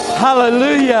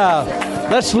Hallelujah.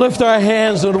 Let's lift our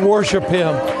hands and worship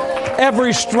Him.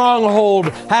 Every stronghold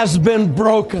has been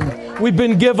broken. We've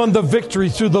been given the victory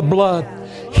through the blood.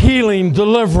 Healing,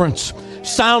 deliverance,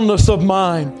 soundness of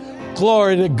mind.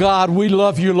 Glory to God. We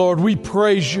love you, Lord. We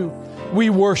praise you. We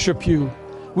worship you.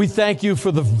 We thank you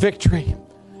for the victory.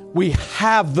 We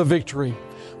have the victory.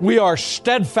 We are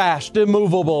steadfast,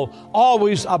 immovable,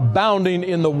 always abounding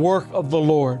in the work of the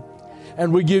Lord.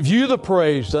 And we give you the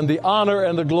praise and the honor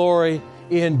and the glory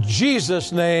in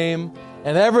Jesus' name.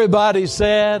 And everybody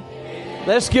said, amen.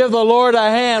 Let's give the Lord a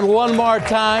hand one more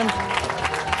time.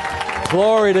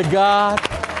 Glory to God.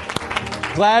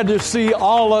 Glad to see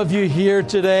all of you here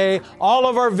today. All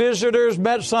of our visitors,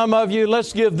 met some of you.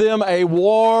 Let's give them a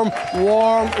warm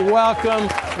welcome.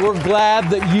 We're glad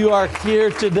that you are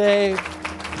here today.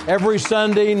 Every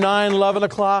Sunday, 9, 11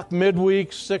 o'clock,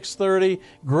 midweek, 6:30.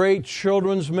 Great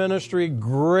children's ministry,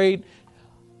 great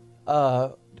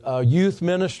youth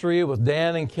ministry with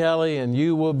Dan and Kelly, and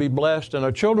you will be blessed. And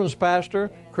our children's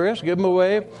pastor, Chris, give him a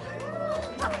wave.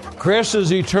 Chris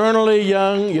is eternally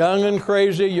young and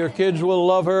crazy. Your kids will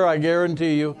love her, I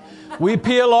guarantee you. We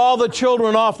peel all the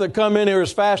children off that come in here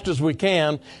as fast as we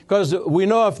can, because we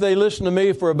know if they listen to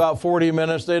me for about 40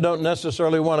 minutes, they don't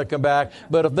necessarily want to come back.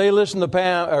 But if they listen to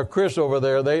Pam or Chris over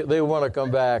there, they want to come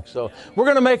back. So we're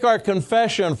going to make our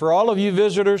confession for all of you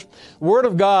visitors. Word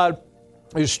of God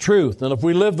is truth. And if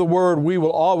we live the Word, we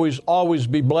will always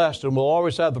be blessed, and we'll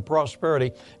always have the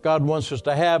prosperity God wants us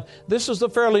to have. This is a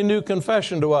fairly new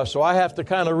confession to us, so I have to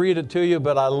kind of read it to you,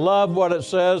 but I love what it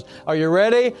says. Are you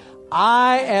ready?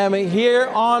 I am here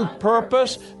on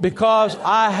purpose because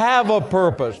I have a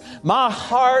purpose. My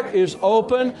heart is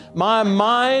open. My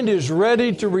mind is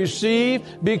ready to receive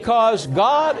because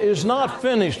God is not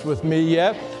finished with me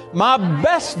yet. My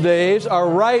best days are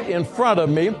right in front of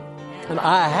me. And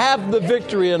I have the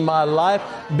victory in my life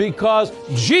because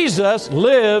Jesus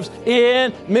lives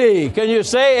in me. Can you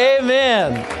say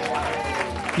amen?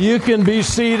 You can be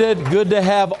seated. Good to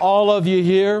have all of you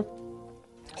here.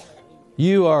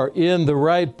 You are in the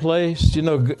right place. You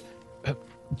know,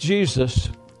 Jesus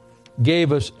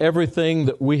gave us everything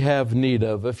that we have need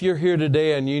of. If you're here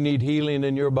today and you need healing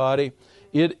in your body,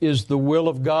 it is the will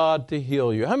of God to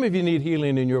heal you. How many of you need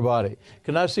healing in your body?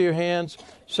 Can I see your hands?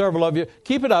 Several of you.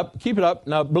 Keep it up. Keep it up.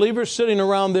 Now, believers sitting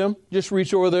around them, just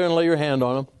reach over there and lay your hand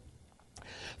on them.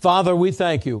 Father, we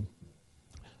thank you.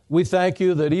 We thank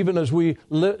you that even as we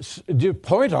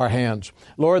point our hands,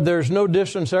 Lord, there's no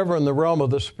distance ever in the realm of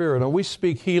the Spirit. And we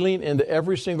speak healing into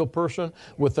every single person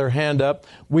with their hand up.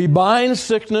 We bind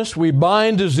sickness, we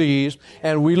bind disease,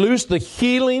 and we loose the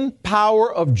healing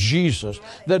power of Jesus.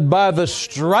 That by the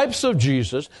stripes of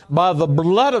Jesus, by the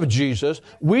blood of Jesus,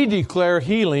 we declare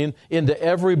healing into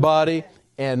everybody.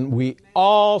 And we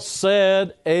all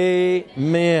said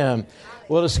amen.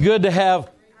 Well, it's good to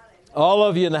have all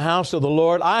of you in the house of the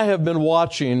Lord. I have been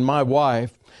watching my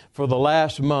wife for the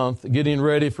last month, getting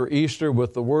ready for Easter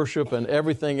with the worship and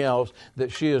everything else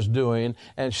that she is doing.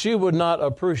 And she would not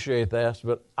appreciate that,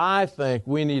 but I think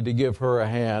we need to give her a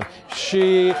hand.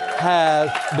 She has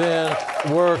been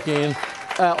working.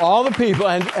 All the people,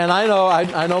 and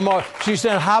I know more. She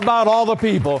said, how about all the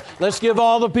people? Let's give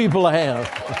all the people a hand.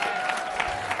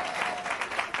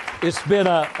 It's been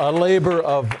a labor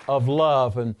of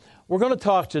love, and we're going to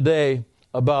talk today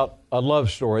about a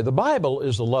love story. The Bible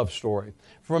is a love story.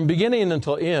 From beginning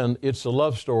until end, it's a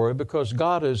love story because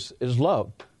God is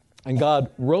love. And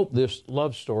God wrote this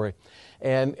love story.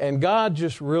 And God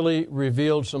just really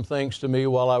revealed some things to me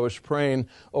while I was praying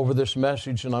over this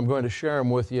message, and I'm going to share them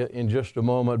with you in just a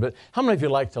moment. But how many of you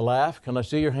like to laugh? Can I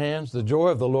see your hands? The joy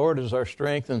of the Lord is our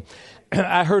strength. And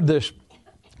I heard this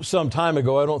some time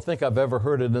ago. I don't think I've ever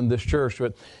heard it in this church,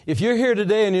 but if you're here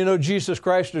today and you know Jesus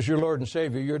Christ is your Lord and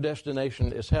Savior, your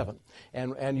destination is heaven.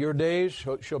 And your days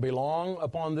shall be long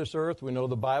upon this earth. We know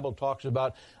the Bible talks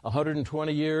about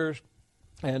 120 years.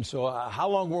 And so how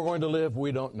long we're going to live,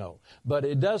 we don't know. But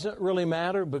it doesn't really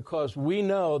matter because we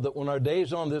know that when our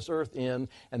days on this earth end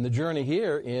and the journey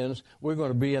here ends, we're going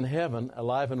to be in heaven,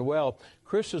 alive and well.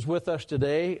 Chris is with us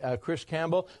today, Chris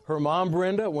Campbell. Her mom,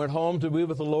 Brenda, went home to be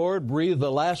with the Lord, breathed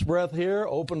the last breath here,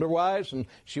 opened her eyes, and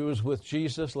she was with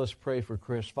Jesus. Let's pray for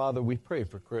Chris. Father, we pray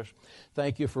for Chris.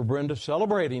 Thank you for Brenda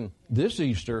celebrating this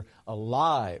Easter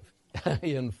alive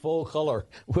in full color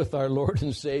with our Lord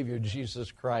and Savior, Jesus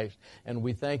Christ. And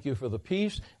we thank you for the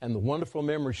peace and the wonderful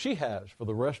memory she has for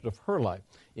the rest of her life.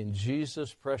 In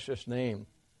Jesus' precious name.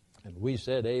 And we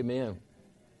said amen.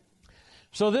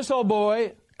 So this old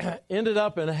boy ended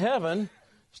up in heaven,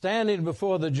 standing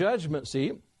before the judgment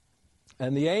seat.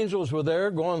 And the angels were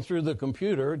there going through the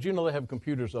computer. Do you know they have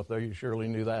computers up there? You surely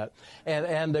knew that.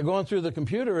 And they're going through the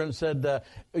computer and said,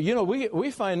 we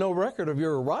find no record of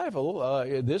your arrival.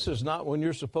 This is not when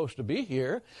you're supposed to be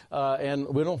here. And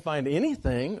we don't find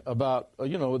anything about,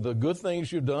 the good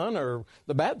things you've done or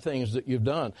the bad things that you've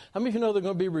done. How many of you know there are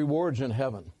going to be rewards in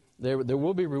heaven? There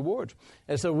will be rewards.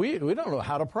 And so we don't know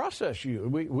how to process you.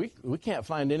 We can't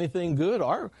find anything good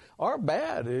or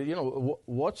bad.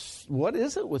 What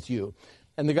is it with you?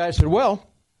 And the guy said, well,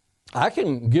 I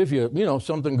can give you,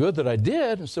 something good that I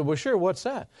did. And said, well, sure, what's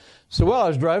that? So, I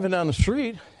was driving down the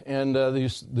street, and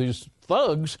these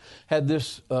thugs had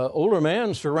this older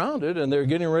man surrounded, and they were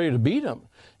getting ready to beat him.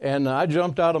 And I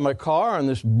jumped out of my car, and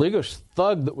this biggest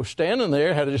thug that was standing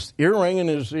there had this earring in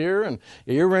his ear and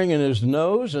an earring in his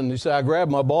nose. And he said, I grabbed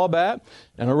my ball bat,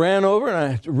 and I ran over, and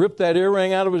I ripped that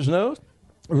earring out of his nose,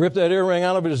 ripped that earring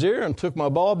out of his ear, and took my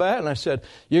ball bat, and I said,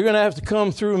 you're going to have to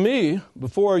come through me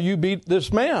before you beat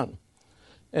this man.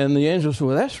 And the angel said,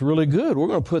 well, that's really good. We're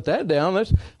going to put that down.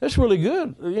 That's really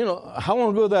good. How long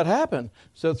ago did that happen? I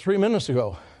said, 3 minutes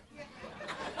ago.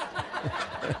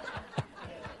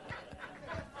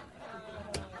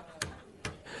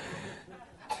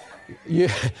 You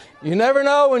never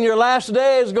know when your last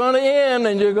day is going to end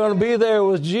and you're going to be there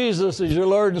with Jesus as your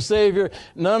Lord and Savior.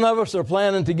 None of us are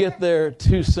planning to get there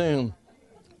too soon.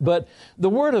 But the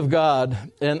Word of God,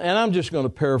 and I'm just going to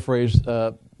paraphrase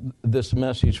this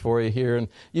message for you here, and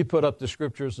you put up the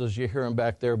scriptures as you hear them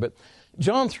back there, but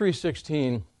John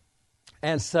 3:16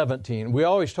 and 17. We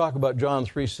always talk about John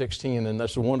 3:16, and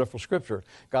that's a wonderful scripture.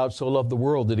 God so loved the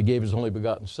world that he gave his only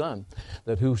begotten Son,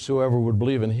 that whosoever would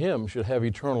believe in him should have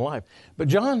eternal life. But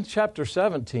John chapter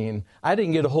 17, I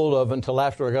didn't get a hold of until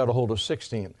after I got a hold of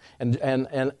 16. And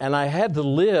I had to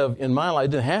live in my life, I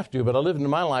didn't have to, but I lived in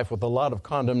my life with a lot of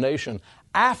condemnation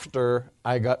after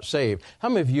I got saved. How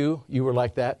many of you were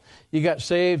like that? You got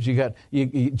saved,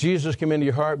 Jesus came into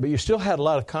your heart, but you still had a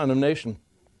lot of condemnation.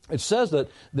 It says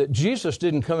that Jesus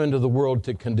didn't come into the world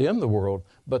to condemn the world,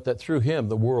 but that through him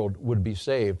the world would be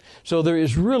saved. So there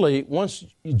is really, once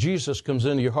Jesus comes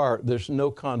into your heart, there's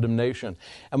no condemnation.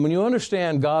 And when you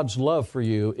understand God's love for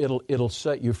you, it'll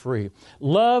set you free.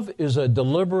 Love is a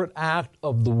deliberate act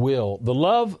of the will. The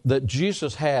love that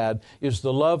Jesus had is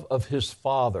the love of his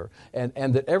Father, and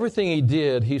that everything he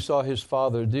did, he saw his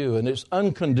Father do. And it's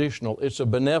unconditional. It's a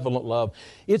benevolent love.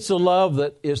 It's a love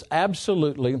that is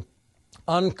absolutely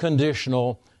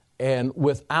unconditional and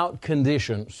without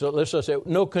conditions. So let's just say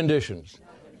no conditions.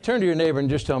 Turn to your neighbor and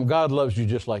just tell him, God loves you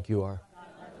just like you are.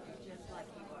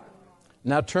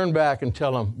 Now turn back and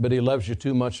tell him, but he loves you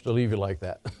too much to leave you like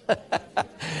that.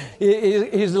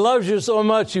 He loves you so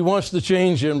much, he wants to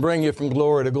change you and bring you from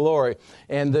glory to glory.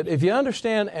 And that if you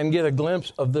understand and get a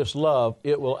glimpse of this love,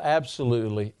 it will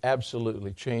absolutely,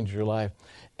 absolutely change your life.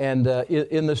 And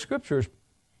in the scriptures,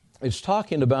 it's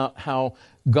talking about how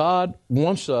God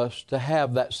wants us to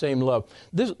have that same love.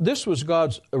 This was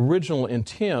God's original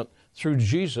intent through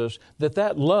Jesus,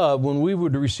 that love, when we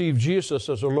would receive Jesus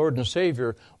as our Lord and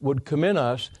Savior, would come in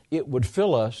us, it would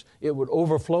fill us, it would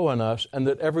overflow in us, and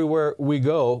that everywhere we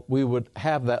go, we would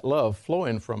have that love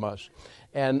flowing from us.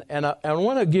 And I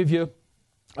want to give you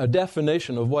a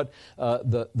definition of what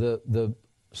the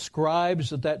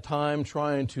scribes at that time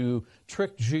trying to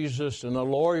trick Jesus and a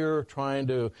lawyer trying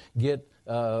to get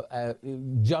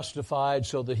justified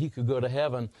so that he could go to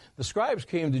heaven. The scribes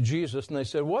came to Jesus and they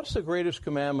said, what's the greatest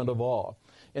commandment of all?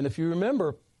 And if you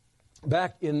remember,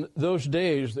 back in those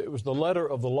days, it was the letter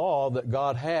of the law that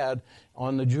God had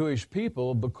on the Jewish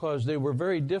people because they were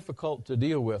very difficult to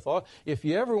deal with. If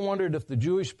you ever wondered if the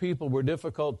Jewish people were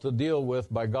difficult to deal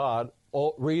with by God,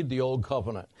 read the Old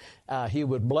Covenant. He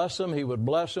would bless them, he would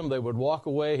bless them, they would walk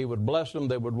away, he would bless them,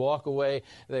 they would walk away.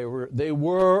 They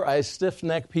were a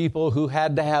stiff-necked people who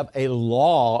had to have a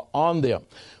law on them.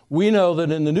 We know that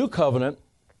in the New Covenant,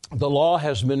 the law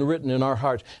has been written in our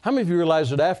hearts. How many of you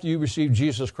realize that after you received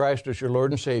Jesus Christ as your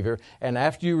Lord and Savior, and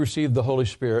after you received the Holy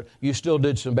Spirit, you still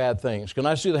did some bad things? Can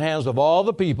I see the hands of all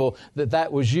the people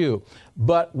that was you?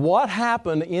 But what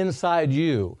happened inside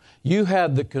you? You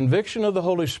had the conviction of the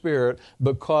Holy Spirit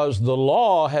because the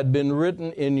law had been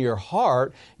written in your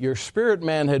heart, your spirit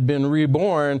man had been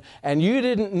reborn, and you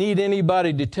didn't need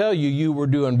anybody to tell you you were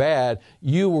doing bad.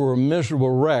 You were a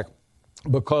miserable wreck.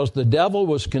 Because the devil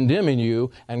was condemning you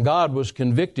and God was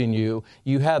convicting you,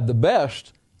 you had the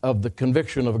best of the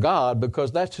conviction of God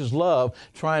because that's his love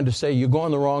trying to say you're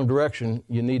going the wrong direction,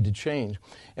 you need to change.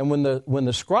 And when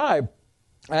the scribe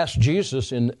asked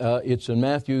Jesus, it's in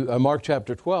Mark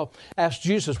chapter 12, asked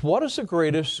Jesus, what is the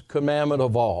greatest commandment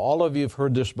of all? All of you have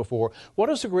heard this before. What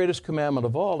is the greatest commandment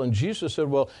of all? And Jesus said,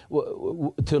 well,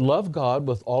 to love God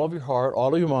with all of your heart,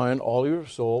 all of your mind, all of your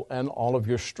soul, and all of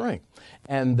your strength.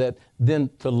 And that then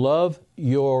to love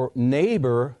your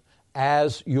neighbor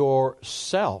as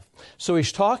yourself. So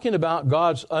he's talking about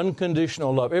God's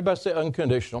unconditional love. Everybody say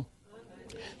unconditional.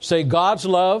 Say God's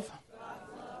love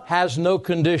has no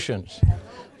conditions.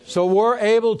 So we're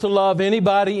able to love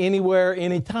anybody, anywhere,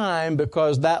 anytime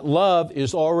because that love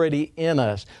is already in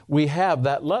us. We have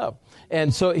that love.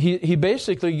 And so he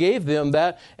basically gave them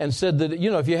that and said that,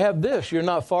 if you have this, you're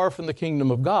not far from the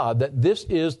kingdom of God, that this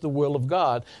is the will of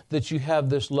God, that you have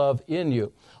this love in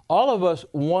you. All of us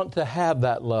want to have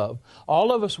that love.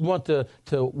 All of us want to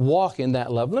walk in that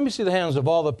love. Let me see the hands of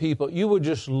all the people. You would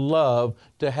just love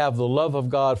to have the love of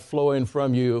God flowing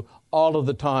from you all of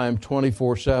the time,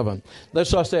 24/7.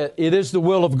 Let's all say it is the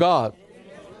will of God.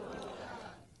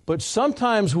 But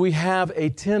sometimes we have a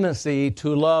tendency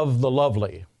to love the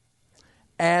lovely.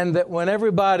 And that when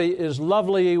everybody is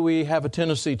lovely, we have a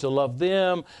tendency to love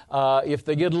them. If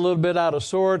they get a little bit out of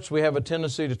sorts, we have a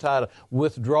tendency to try to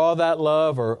withdraw that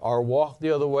love or walk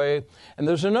the other way. And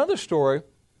there's another story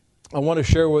I want to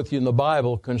share with you in the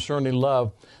Bible concerning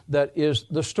love that is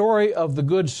the story of the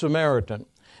Good Samaritan.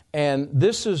 And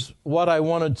this is what I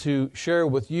wanted to share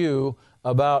with you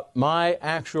about my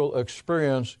actual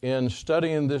experience in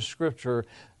studying this scripture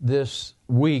this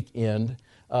weekend.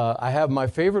 I have my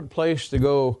favorite place to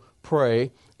go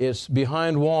pray. It's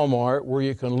behind Walmart where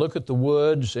you can look at the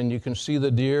woods and you can see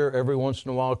the deer every once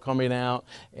in a while coming out.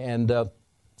 And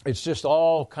it's just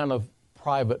all kind of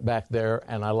private back there,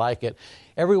 and I like it.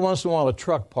 Every once in a while a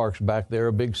truck parks back there,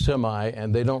 a big semi,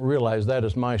 and they don't realize that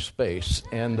is my space.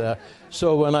 And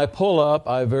so when I pull up,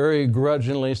 I very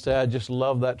grudgingly say, I just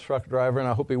love that truck driver, and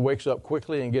I hope he wakes up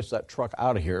quickly and gets that truck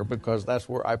out of here because that's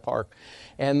where I park.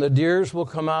 And the deers will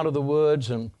come out of the woods.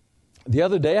 And the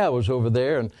other day I was over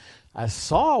there, and I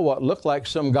saw what looked like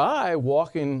some guy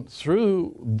walking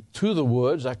through to the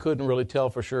woods. I couldn't really tell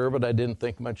for sure, but I didn't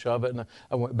think much of it, and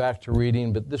I went back to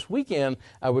reading. But this weekend,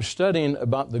 I was studying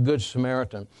about the Good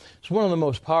Samaritan. It's one of the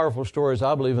most powerful stories,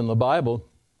 I believe, in the Bible,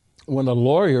 when a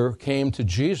lawyer came to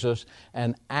Jesus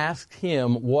and asked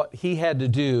him what he had to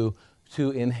do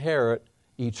to inherit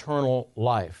eternal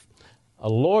life. A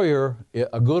lawyer,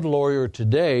 a good lawyer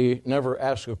today, never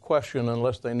asks a question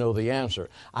unless they know the answer.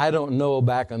 I don't know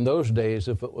back in those days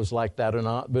if it was like that or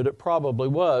not, but it probably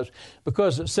was,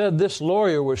 because it said this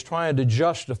lawyer was trying to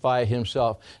justify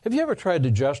himself. Have you ever tried to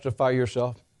justify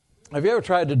yourself? Have you ever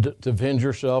tried to defend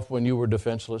yourself when you were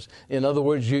defenseless? In other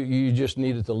words, you just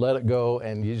needed to let it go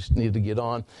and you just needed to get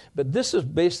on. But this is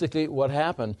basically what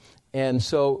happened. And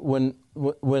so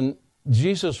when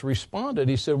Jesus responded,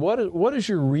 he said, what is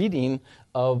your reading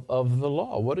of the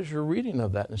law? What is your reading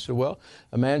of that? And he said, well,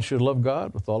 a man should love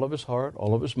God with all of his heart,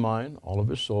 all of his mind, all of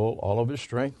his soul, all of his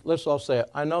strength. Let's all say,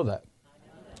 I know that.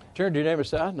 Turn to your neighbor and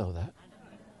say, I know that.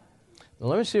 Now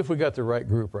let me see if we got the right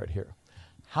group right here.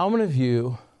 How many of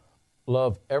you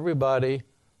love everybody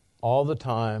all the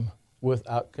time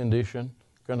without condition?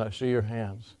 Can I see your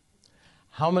hands?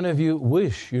 How many of you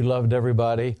wish you loved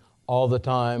everybody all the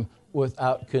time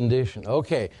without condition?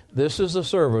 Okay, this is a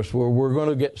service where we're going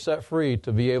to get set free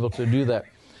to be able to do that.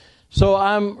 So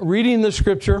I'm reading the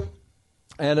scripture,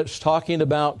 and it's talking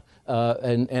about,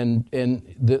 and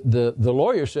the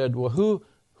lawyer said, well,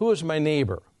 who is my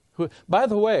neighbor? By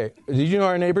the way, did you know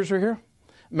our neighbors are here?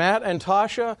 Matt and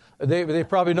Tasha, they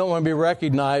probably don't want to be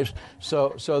recognized,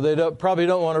 so they probably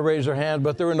don't want to raise their hand,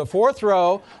 but they're in the fourth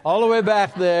row, all the way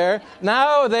back there.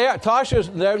 Now they are. Tasha's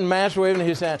there, and Matt's waving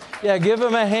his hand. Yeah, give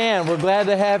them a hand. We're glad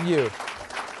to have you.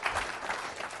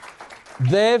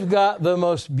 They've got the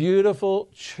most beautiful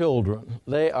children.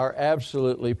 They are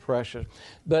absolutely precious.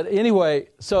 But anyway,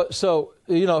 so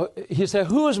he said,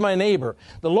 who is my neighbor?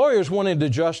 The lawyer's wanting to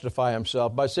justify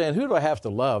himself by saying, who do I have to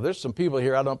love? There's some people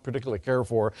here I don't particularly care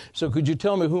for, so could you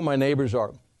tell me who my neighbors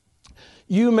are?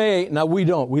 You may, now we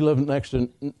don't, we live next to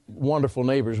wonderful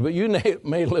neighbors, but you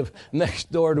may live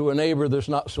next door to a neighbor that's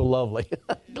not so lovely.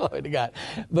 Glory to God.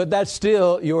 But that's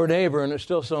still your neighbor, and it's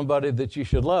still somebody that you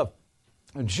should love.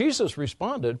 And Jesus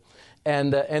responded,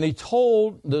 and he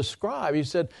told the scribe,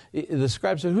 the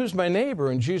scribe said, who's my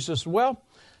neighbor? And Jesus said, well,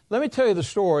 let me tell you the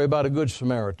story about a good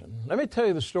Samaritan. Let me tell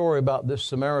you the story about this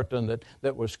Samaritan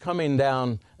that was coming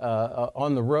down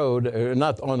on the road,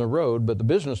 not on the road, but the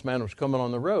businessman was coming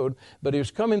on the road, but he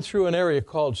was coming through an area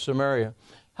called Samaria.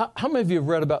 How many of you have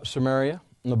read about Samaria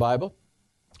in the Bible?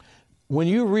 When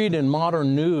you read in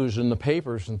modern news in the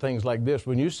papers and things like this,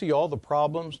 when you see all the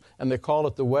problems, and they call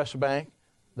it the West Bank,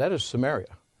 That is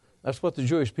Samaria. That's what the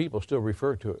Jewish people still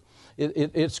refer to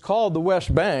it. It's called the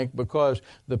West Bank because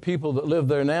the people that live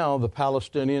there now, the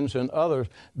Palestinians and others,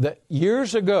 that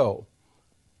years ago,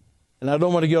 and I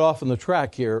don't want to get off on the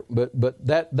track here, but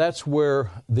that's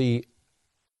where the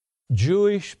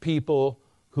Jewish people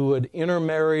who had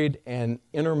intermarried and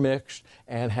intermixed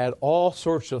and had all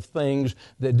sorts of things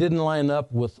that didn't line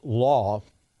up with law,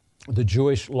 the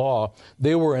Jewish law,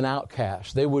 they were an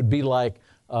outcast. They would be like,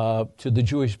 to the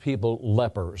Jewish people,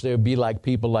 lepers. They would be like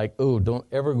people like, oh, don't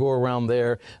ever go around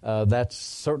there. That's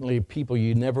certainly people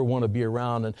you never want to be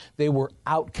around. And they were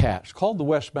outcasts, called the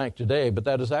West Bank today, but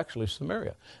that is actually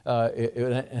Samaria.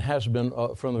 It has been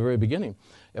from the very beginning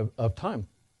of time.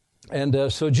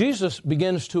 And so Jesus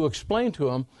begins to explain to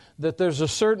him that there's a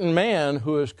certain man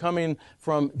who is coming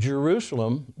from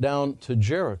Jerusalem down to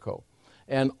Jericho.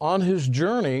 And on his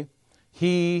journey,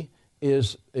 he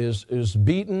is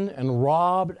beaten and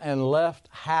robbed and left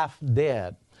half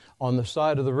dead on the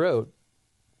side of the road.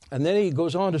 And then he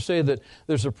goes on to say that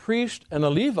there's a priest and a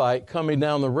Levite coming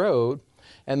down the road,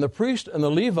 and the priest and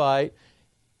the Levite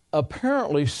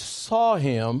apparently saw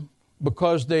him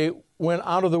because they went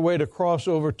out of the way to cross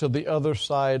over to the other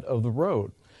side of the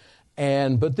road.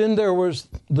 But then there was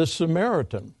the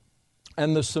Samaritan,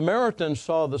 and the Samaritan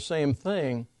saw the same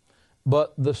thing,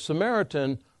 but the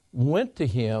Samaritan went to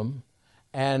him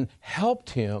and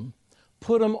helped him,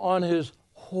 put him on his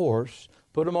horse,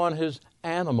 put him on his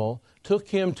animal, took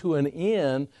him to an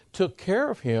inn, took care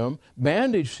of him,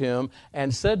 bandaged him,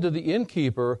 and said to the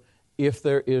innkeeper, if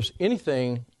there is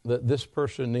anything that this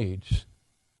person needs,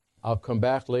 I'll come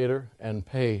back later and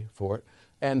pay for it,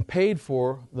 and paid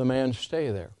for the man's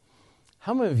stay there.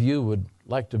 How many of you would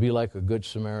like to be like a good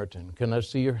Samaritan? Can I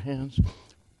see your hands?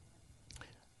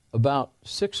 About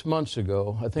 6 months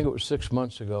ago, I think it was 6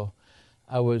 months ago,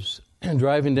 I was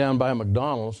driving down by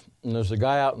McDonald's, and there's a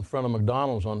guy out in front of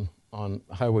McDonald's on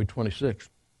Highway 26.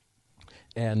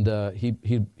 And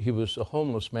he was a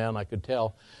homeless man, I could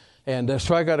tell. And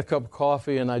so I got a cup of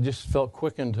coffee, and I just felt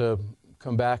quickened to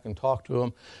come back and talk to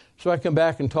him. So I come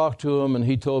back and talk to him, and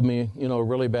he told me, a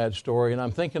really bad story. And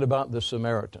I'm thinking about the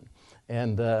Samaritan.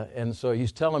 And so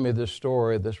he's telling me this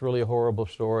story, this really horrible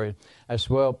story.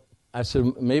 I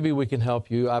said, maybe we can help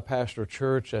you. I pastor a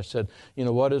church. I said,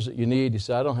 what is it you need? He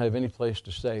said, I don't have any place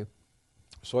to stay.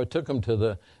 So I took him to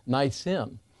the Knights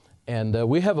Inn. And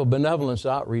we have a benevolence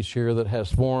outreach here that has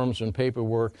forms and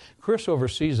paperwork. Chris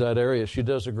oversees that area. She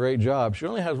does a great job. She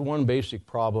only has one basic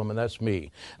problem, and that's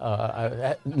me.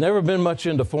 I've never been much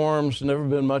into forms, never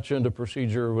been much into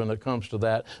procedure when it comes to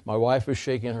that. My wife is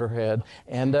shaking her head.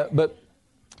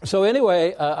 So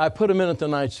anyway, I put him in at the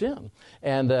Knights Inn,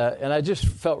 and I just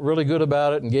felt really good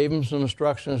about it and gave him some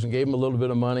instructions and gave him a little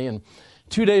bit of money. And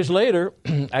 2 days later,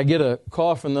 I get a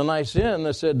call from the Knights Inn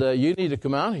that said, you need to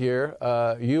come out here.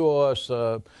 You owe us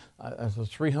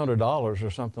 $300 or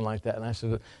something like that. And I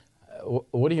said,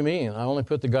 what do you mean? I only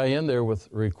put the guy in there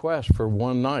with a request for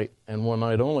one night and one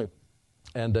night only.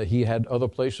 And he had other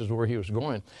places where he was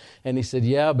going. And he said,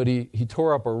 yeah, but he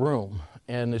tore up a room.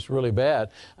 And it's really bad.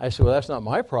 I said, well, that's not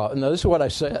my problem. No, this is what I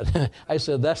said. I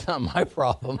said, that's not my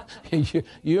problem.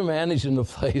 You're managing the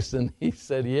place. And he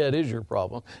said, yeah, it is your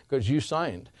problem because you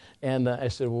signed. And I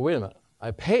said, well, wait a minute.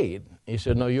 I paid. He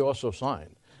said, no, you also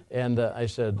signed. And I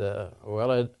said,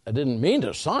 well, I didn't mean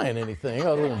to sign anything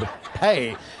other than to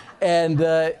pay. And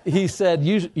he said,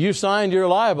 you signed, you're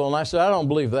liable. And I said, I don't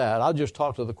believe that. I'll just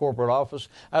talk to the corporate office.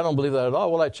 I don't believe that at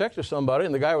all. Well, I checked with somebody,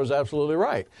 and the guy was absolutely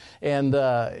right. And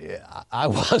I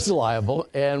was liable,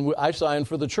 and I signed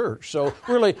for the church. So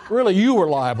really, you were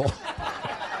liable.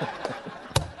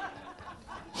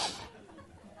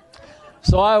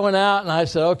 So I went out and I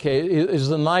said, okay, he's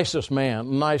the nicest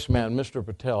man, nice man, Mr.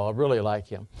 Patel. I really like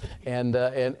him. And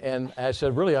I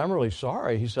said, really, I'm really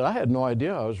sorry. He said, I had no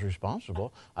idea I was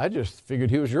responsible. I just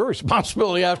figured he was your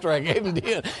responsibility after I gave him to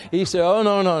you. He said, oh,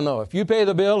 no. If you pay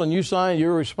the bill and you sign,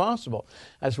 you're responsible.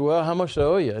 I said, well, how much do I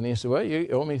owe you? And he said, well, you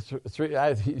owe me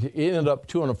he ended up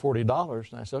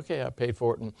 $240. And I said, okay, I paid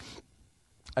for it. And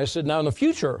I said, now in the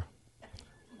future,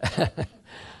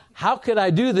 how could I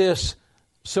do this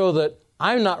so that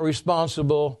I'm not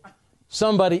responsible,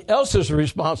 somebody else is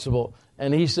responsible?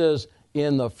 And he says,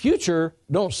 in the future,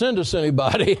 don't send us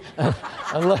anybody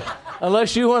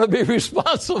unless you want to be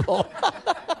responsible.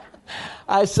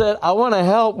 I said, I want to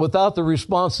help without the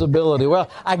responsibility. Well,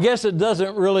 I guess it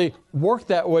doesn't really work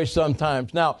that way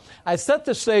sometimes. Now, I set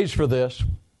the stage for this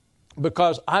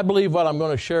because I believe what I'm going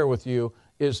to share with you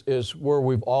is where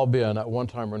we've all been at one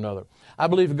time or another. I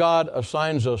believe God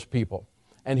assigns us people.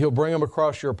 and he'll bring them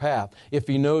across your path if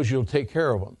he knows you'll take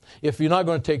care of them. If you're not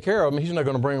going to take care of them, he's not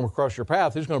going to bring them across your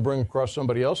path. He's going to bring them across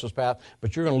somebody else's path,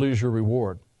 but you're going to lose your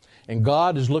reward. And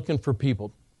God is looking for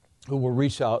people who will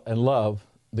reach out and love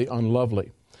the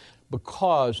unlovely,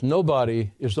 because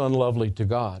nobody is unlovely to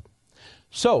God.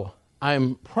 So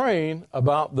I'm praying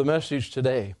about the message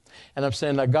today. And I'm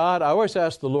saying, now God, I always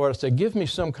ask the Lord, I say, give me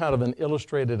some kind of an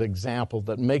illustrated example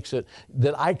that makes it,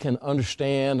 that I can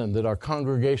understand and that our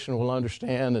congregation will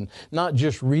understand, and not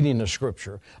just reading the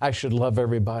scripture. I should love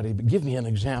everybody, but give me an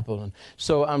example. And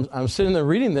so I'm sitting there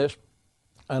reading this,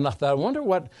 and I thought, I wonder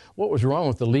what was wrong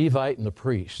with the Levite and the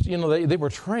priest. You know, they were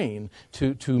trained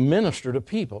to minister to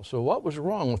people. So what was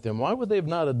wrong with them? Why would they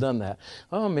not have done that?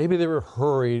 Oh, maybe they were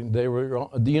hurried. They were,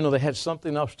 they had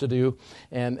something else to do.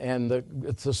 And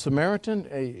the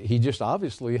Samaritan, he just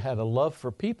obviously had a love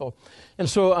for people. And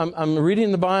so I'm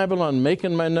reading the Bible, I'm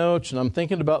making my notes, and I'm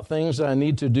thinking about things that I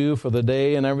need to do for the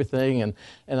day and everything.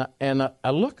 And I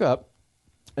look up,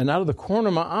 and out of the corner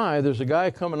of my eye, there's a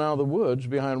guy coming out of the woods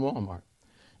behind Walmart.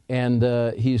 And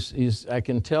I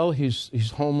can tell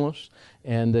he's homeless,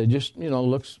 and just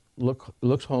looks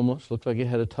homeless. Looks like he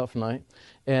had a tough night.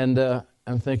 And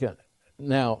I'm thinking,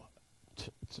 now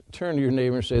turn to your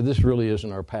neighbor and say, "This really isn't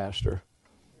our pastor."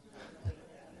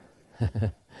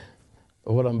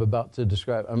 What I'm about to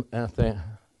describe, I'm thinking,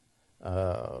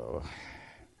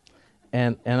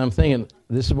 and I'm thinking,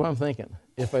 this is what I'm thinking.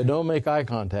 If I don't make eye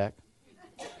contact,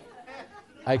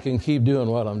 I can keep doing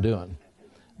what I'm doing,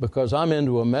 because I'm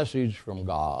into a message from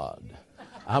God.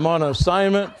 I'm on an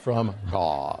assignment from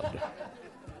God.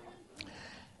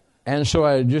 And so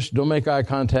I just don't make eye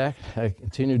contact. I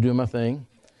continue to do my thing.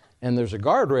 And there's a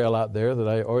guardrail out there that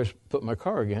I always put my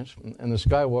car against. And this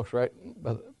guy walks right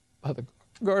by the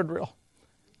guardrail.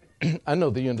 I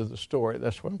know the end of the story.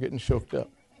 That's why I'm getting choked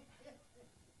up.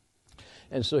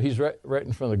 And so he's right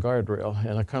in front of the guardrail.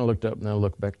 And I kind of looked up, and I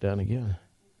looked back down again.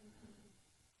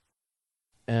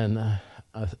 And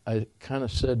I kind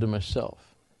of said to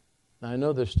myself, now I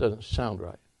know this doesn't sound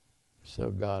right. So,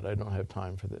 God, I don't have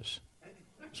time for this.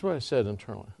 That's what I said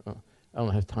internally. I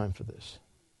don't have time for this.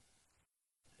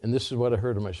 And this is what I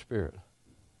heard in my spirit.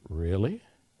 Really?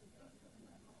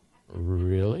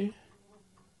 Really?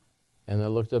 And I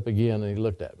looked up again, and he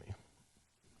looked at me.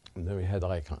 And then we had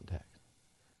eye contact.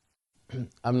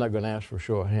 I'm not going to ask for a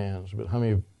show of hands, but how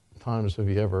many times have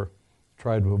you ever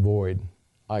tried to avoid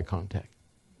eye contact?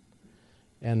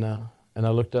 And I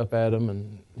looked up at him,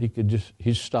 and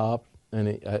he stopped,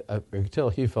 and I could tell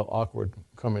he felt awkward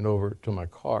coming over to my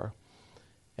car.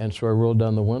 And so I rolled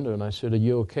down the window, and I said, "Are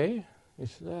you okay?" He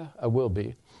said, "Yeah, I will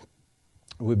be."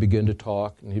 We began to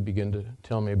talk, and he began to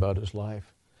tell me about his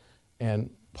life. And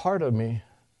part of me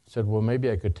said, well, maybe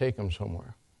I could take him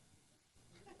somewhere.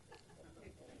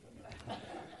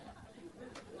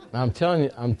 Now, I'm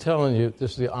telling you,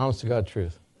 this is the honest to God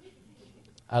truth.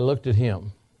 I looked at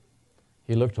him.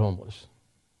 He looked homeless.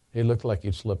 He looked like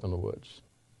he'd slept in the woods.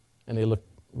 And he looked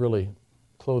really,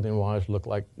 clothing-wise, looked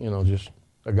like, just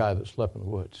a guy that slept in the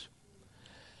woods.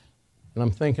 And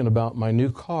I'm thinking about my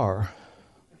new car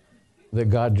that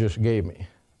God just gave me.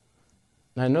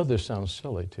 And I know this sounds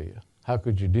silly to you. How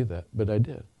could you do that? But I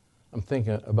did. I'm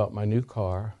thinking about my new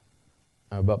car,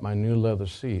 about my new leather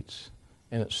seats,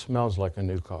 and it smells like a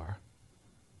new car.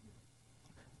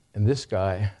 And this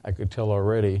guy, I could tell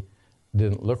already,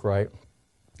 didn't look right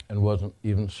and wasn't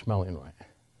even smelling right.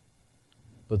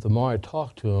 But the more I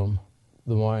talked to him,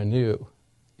 the more I knew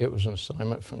it was an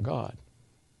assignment from God.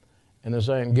 And as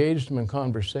I engaged him in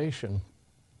conversation,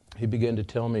 he began to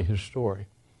tell me his story.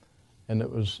 And it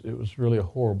was really a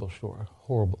horrible story,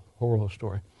 horrible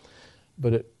story.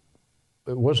 But it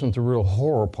wasn't the real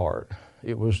horror part.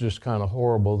 It was just kind of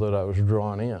horrible that I was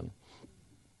drawn in.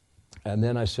 And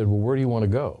then I said, well, where do you want to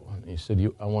go? And he said,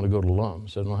 I want to go to Lum.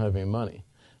 He said, I don't have any money.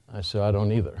 I said, I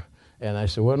don't either. And I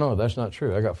said, well, no, that's not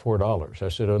true. I got $4. I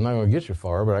said, I'm not going to get you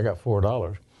far, but I got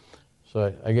 $4.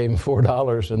 So I gave him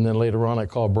 $4, and then later on I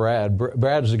called Brad.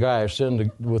 Brad's the guy I send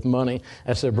with money.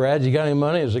 I said, Brad, you got any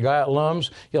money? There's a guy at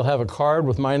Lum's. He'll have a card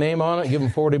with my name on it. Give him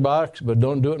 $40, but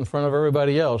don't do it in front of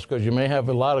everybody else, because you may have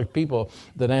a lot of people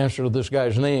that answer to this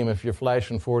guy's name if you're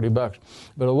flashing $40.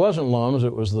 But it wasn't Lum's.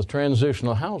 It was the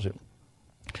transitional housing.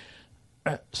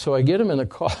 So I get him in the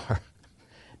car,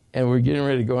 and we're getting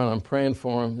ready to go out. I'm praying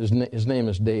for him. His name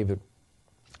is David.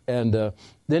 And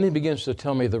then he begins to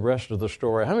tell me the rest of the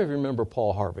story. How many of you remember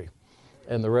Paul Harvey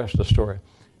and the rest of the story?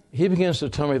 He begins to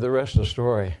tell me the rest of the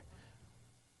story.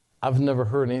 I've never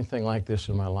heard anything like this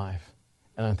in my life.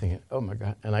 And I'm thinking, oh, my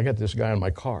God. And I got this guy in my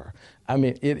car. I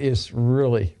mean, it is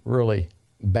really, really,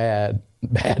 bad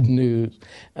news.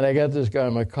 And I got this guy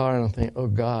in my car, and I'm thinking, oh,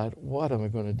 God, what am I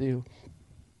going to do?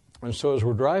 And so as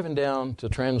we're driving down to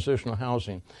transitional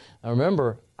housing, I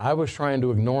remember I was trying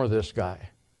to ignore this guy.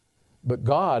 But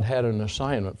God had an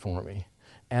assignment for me.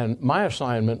 And my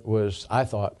assignment was, I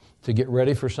thought, to get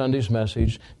ready for Sunday's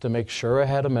message, to make sure I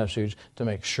had a message, to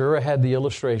make sure I had the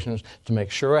illustrations, to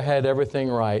make sure I had everything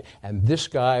right. And this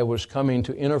guy was coming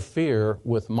to interfere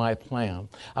with my plan.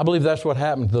 I believe that's what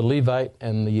happened to the Levite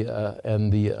and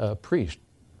the priest.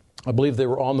 I believe they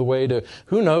were on the way to,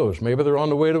 who knows, maybe they're on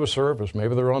the way to a service,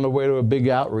 maybe they're on the way to a big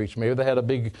outreach, maybe they had a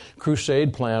big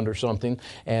crusade planned or something,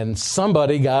 and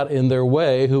somebody got in their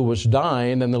way who was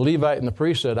dying, and the Levite and the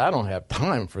priest said, I don't have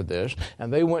time for this,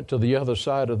 and they went to the other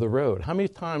side of the road. How many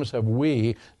times have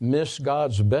we missed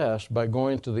God's best by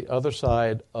going to the other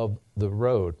side of the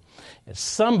road? And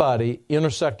somebody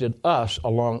intersected us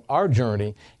along our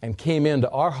journey and came into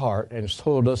our heart and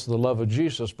told us the love of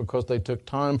Jesus because they took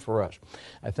time for us.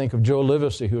 I think of Joe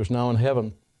Livesey, who is now in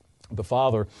heaven, the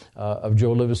father of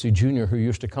Joe Livesey Jr., who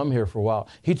used to come here for a while.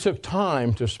 He took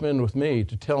time to spend with me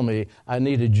to tell me I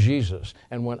needed Jesus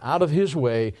and went out of his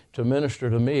way to minister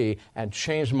to me and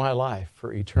change my life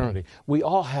for eternity. We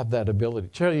all have that ability.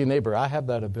 Tell your neighbor, I have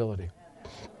that ability.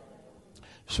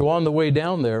 So on the way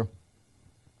down there,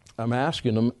 I'm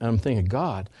asking them, and I'm thinking,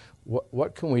 God,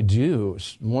 what can we do?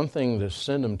 It's one thing to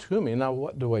send them to me. Now,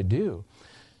 what do I do?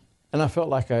 And I felt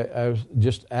like I was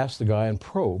just asked the guy and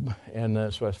probe.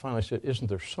 And so I finally said, isn't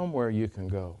there somewhere you can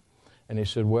go? And he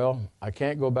said, well, I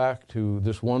can't go back to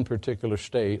this one particular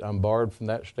state. I'm barred from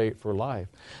that state for life.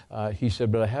 He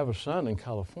said, but I have a son in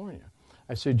California.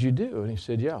 I said, you do? And he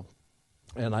said, yeah.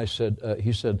 And I said,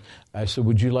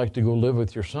 would you like to go live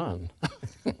with your son?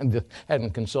 I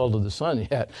hadn't consulted the son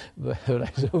yet, but I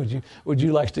said, would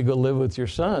you like to go live with your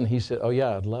son? He said, oh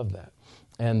yeah, I'd love that.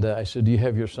 And I said, do you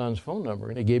have your son's phone number?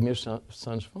 And he gave me his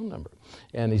son's phone number.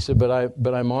 And he said, but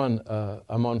I'm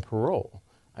on parole.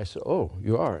 I said, oh,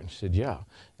 you are? And he said, yeah.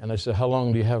 And I said, how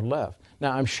long do you have left?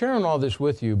 Now, I'm sharing all this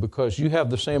with you because you have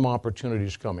the same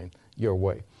opportunities coming your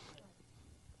way.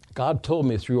 God told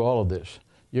me through all of this,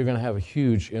 you're going to have a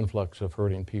huge influx of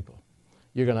hurting people.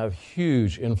 You're going to have a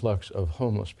huge influx of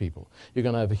homeless people. You're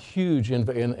going to have a huge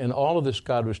and all of this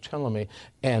God was telling me,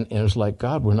 and it was like,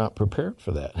 God, we're not prepared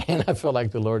for that. And I felt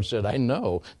like the Lord said, I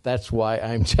know. That's why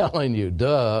I'm telling you,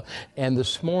 duh. And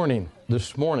this morning,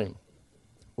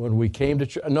 when we came to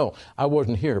church, no, I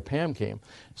wasn't here. Pam came,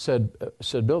 said,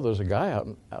 Bill, there's a guy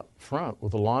out front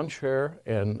with a lawn chair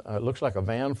and it looks like a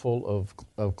van full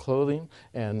of clothing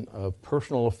and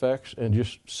personal effects and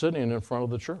just sitting in front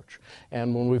of the church.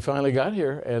 And when we finally got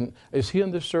here, and is he in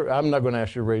this service? I'm not going to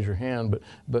ask you to raise your hand,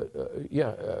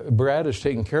 but Brad is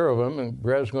taking care of him and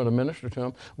Brad's going to minister to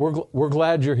him. We're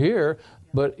glad you're here.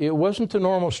 But it wasn't the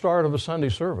normal start of a Sunday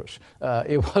service.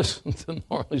 It wasn't the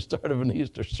normal start of an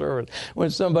Easter service. When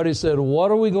somebody said,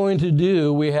 what are we going to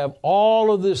do? We have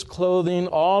all of this clothing,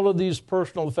 all of these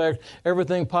personal effects,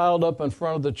 everything piled up in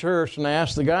front of the church. And I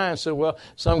asked the guy and said, well,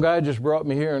 some guy just brought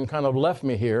me here and kind of left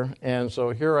me here. And so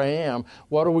here I am.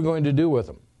 What are we going to do with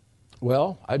them?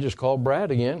 Well, I just called Brad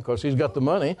again because he's got the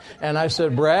money. And I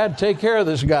said, Brad, take care of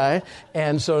this guy.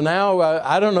 And so now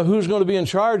I don't know who's going to be in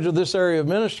charge of this area of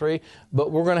ministry, but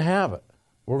we're going to have it.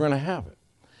 We're going to have it.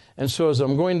 And so as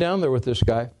I'm going down there with this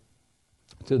guy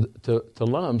to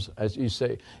Lums, as you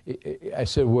say, I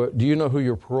said, well, do you know who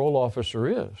your parole officer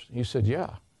is? He said,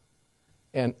 yeah.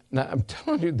 And now I'm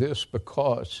telling you this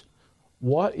because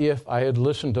what if I had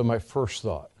listened to my first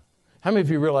thought? How many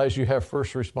of you realize you have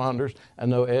first responders? I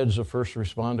know Ed's a first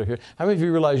responder here. How many of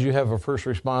you realize you have a first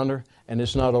responder and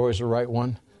it's not always the right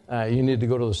one? You need to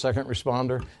go to the second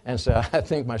responder and say, I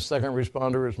think my second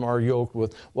responder is more yoked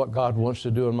with what God wants to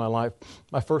do in my life.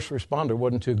 My first responder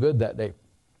wasn't too good that day.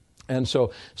 And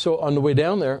so on the way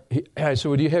down there, I said,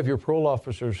 well, do you have your parole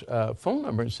officer's phone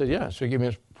number? And he said, yeah. So he gave me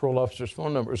his parole officer's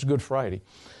phone number. It was Good Friday.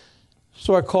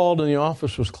 So I called and the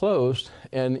office was closed.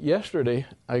 And yesterday,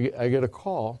 I get a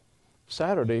call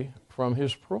Saturday from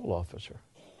his parole officer.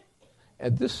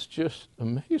 And this just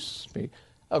amazes me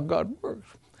how God works.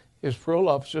 His parole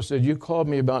officer said, you called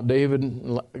me about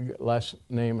David, last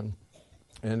name,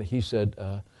 and he said,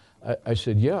 I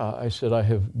said, yeah. I said, I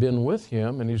have been with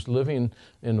him, and he's living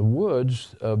in the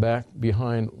woods back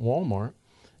behind Walmart,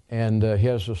 and he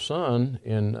has a son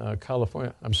in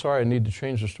California. I'm sorry, I need to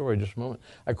change the story just a moment.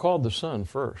 I called the son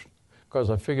first,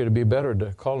 because I figured it'd be better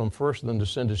to call him first than to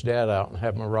send his dad out and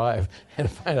have him arrive and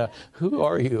find out, who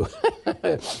are you?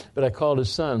 But I called his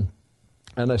son,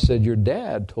 and I said, your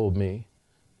dad told me.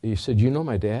 He said, you know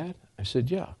my dad? I said,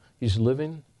 yeah. He's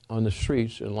living on the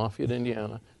streets in Lafayette,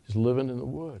 Indiana. He's living in the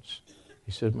woods.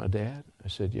 He said, my dad? I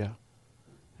said, yeah.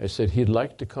 I said, he'd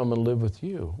like to come and live with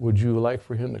you. Would you like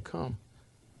for him to come?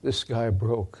 This guy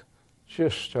broke,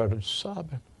 just started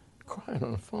sobbing, crying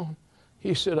on the phone.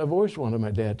 He said, I've always wanted my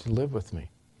dad to live with me.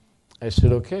 I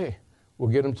said, okay,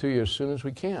 we'll get him to you as soon as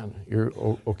we can. You're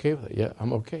okay with it? Yeah,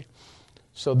 I'm okay.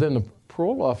 So then the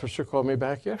parole officer called me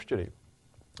back yesterday.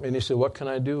 And he said, what can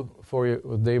I do for you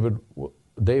with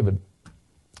David?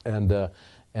 And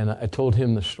I told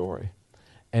him the story.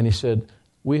 And he said,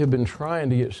 we have been trying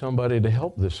to get somebody to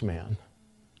help this man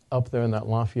up there in that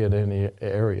Lafayette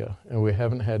area, and we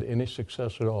haven't had any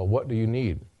success at all. What do you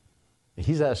need?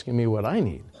 He's asking me what I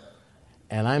need.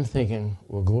 And I'm thinking,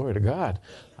 well, glory to God.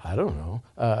 I don't know.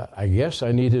 I guess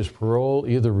I need his parole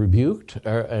either rebuked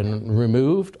and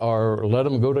removed or let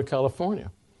him go to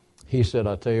California. He said,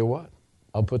 I'll tell you what.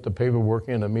 I'll put the paperwork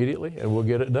in immediately, and we'll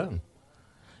get it done.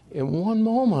 In one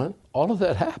moment, all of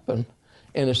that happened,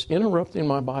 and it's interrupting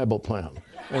my Bible plan.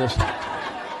 And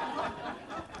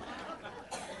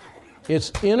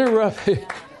it's interrupting.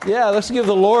 Yeah, let's give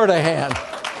the Lord a hand.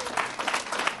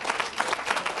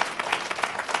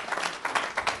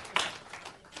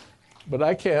 But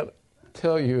I can't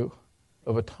tell you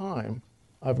of a time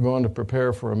I've gone to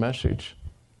prepare for a message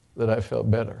that I felt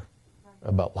better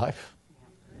about life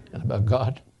and about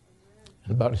God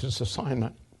and about his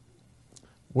assignment.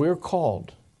 We're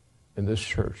called in this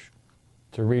church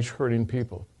to reach hurting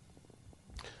people.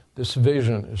 This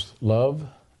vision is love,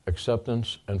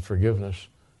 acceptance, and forgiveness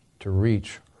to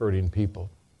reach hurting people.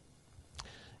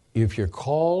 If you're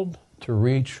called to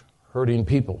reach hurting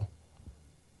people,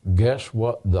 guess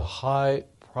what the high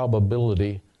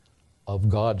probability of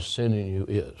God sending you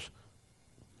is?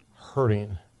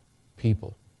 Hurting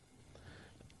people.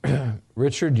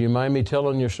 Richard, do you mind me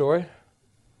telling your story?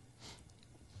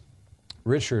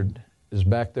 Richard is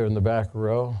back there in the back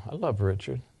row. I love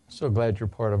Richard. So glad you're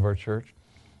part of our church.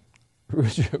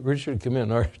 Richard came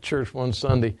in our church one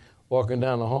Sunday, walking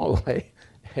down the hallway,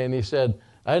 and he said,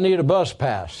 I need a bus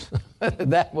pass.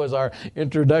 That was our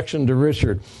introduction to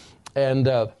Richard. And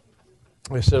I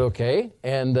said, okay.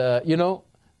 And,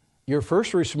 your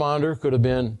first responder could have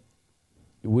been,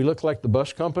 we look like the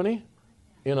bus company?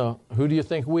 Who do you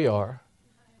think we are?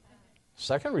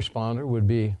 Second responder would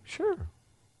be, sure.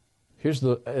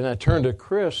 And I turned to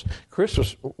Chris. Chris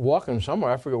was walking somewhere.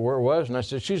 I forget where it was. And I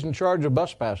said, she's in charge of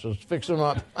bus passes. Fix them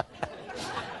up.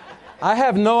 I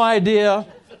have no idea.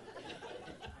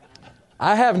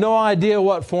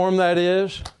 What form that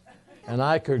is. And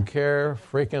I could care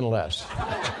freaking less.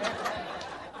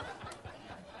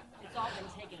 It's all been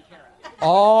taken care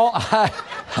of.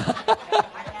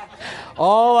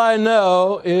 All I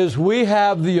know is we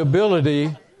have the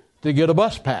ability to get a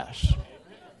bus pass.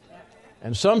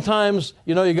 And sometimes,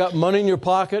 you got money in your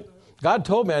pocket. God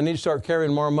told me I need to start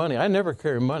carrying more money. I never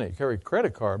carry money. I carry a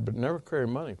credit card, but never carry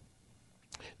money.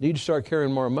 Need to start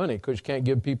carrying more money because you can't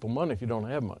give people money if you don't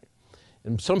have money.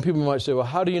 And some people might say, well,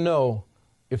 how do you know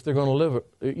if they're going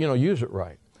to use it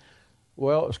right?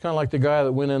 Well, it's kind of like the guy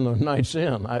that went in the Night's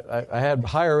Inn. I had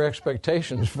higher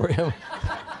expectations for him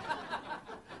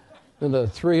than the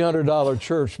 $300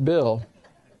 church bill.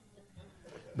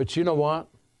 But you know what?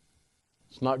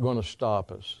 It's not going to stop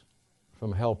us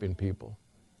from helping people.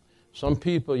 Some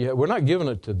people, we're not giving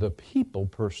it to the people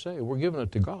per se. We're giving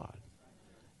it to God.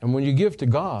 And when you give to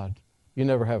God, you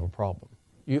never have a problem.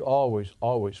 You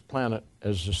always plant it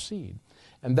as a seed.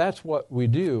 And that's what we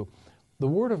do. The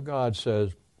Word of God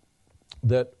says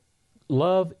that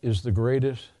love is the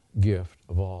greatest gift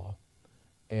of all.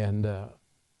 And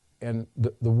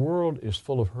the world is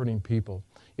full of hurting people.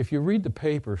 If you read the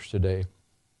papers today,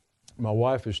 my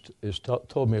wife has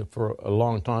told me for a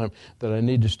long time that I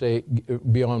need to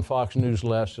be on Fox News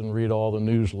less and read all the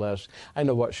news less. I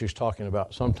know what she's talking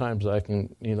about. Sometimes I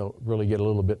can, really get a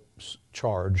little bit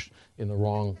charged in the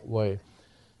wrong way.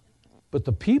 But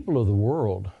the people of the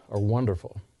world are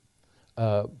wonderful.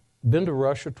 Been to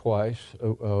Russia twice,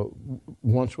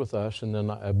 once with us, and then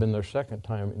I've been there second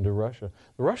time into Russia.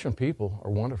 The Russian people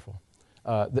are wonderful.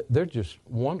 They're just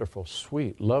wonderful,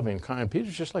 sweet, loving, kind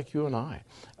people, just like you and I.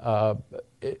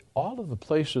 All of the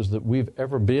places that we've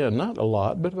ever been, not a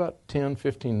lot, but about 10,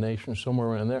 15 nations, somewhere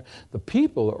around there, the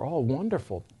people are all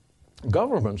wonderful.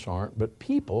 Governments aren't, but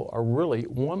people are really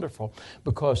wonderful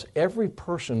because every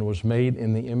person was made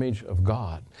in the image of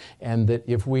God. And that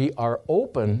if we are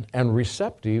open and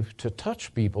receptive to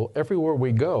touch people everywhere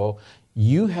we go,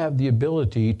 you have the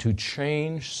ability to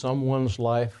change someone's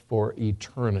life for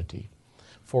eternity.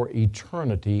 For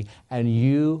eternity, and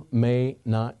you may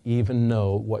not even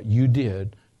know what you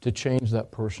did to change that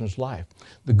person's life.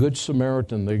 The Good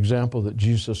Samaritan, the example that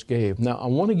Jesus gave. Now, I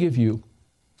want to give you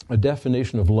a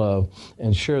definition of love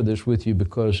and share this with you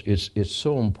because it's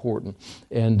so important.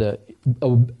 And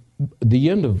the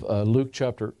end of Luke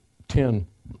chapter 10,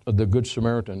 the Good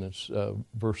Samaritan, it's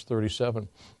verse 37.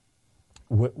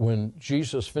 When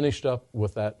Jesus finished up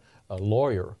with that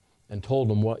lawyer and told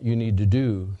him what you need to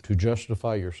do to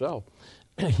justify yourself,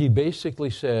 he basically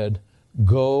said,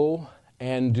 go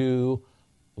and do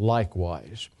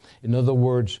likewise. In other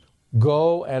words,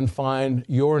 go and find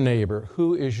your neighbor.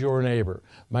 Who is your neighbor?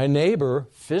 My neighbor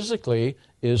physically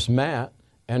is Matt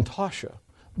and Tasha.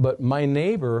 But my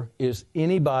neighbor is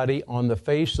anybody on the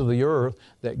face of the earth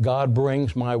that God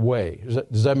brings my way.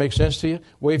 Does that make sense to you?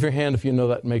 Wave your hand if you know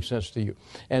that makes sense to you.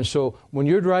 And so when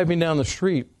you're driving down the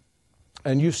street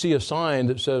and you see a sign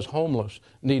that says homeless,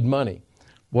 need money,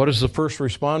 what does the first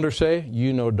responder say?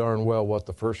 You know darn well what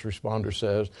the first responder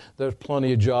says. There's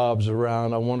plenty of jobs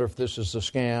around. I wonder if this is a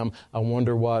scam. I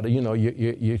wonder what,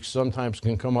 you sometimes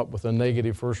can come up with a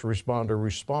negative first responder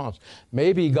response.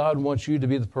 Maybe God wants you to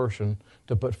be the person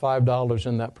to put $5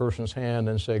 in that person's hand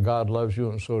and say, God loves you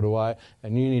and so do I,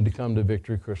 and you need to come to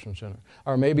Victory Christian Center.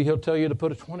 Or maybe he'll tell you to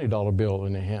put a $20 bill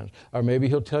in their hands. Or maybe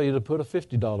he'll tell you to put a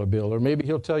 $50 bill. Or maybe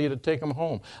he'll tell you to take them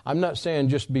home. I'm not saying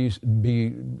just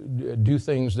do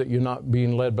things that you're not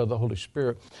being led by the Holy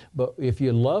Spirit. But if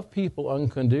you love people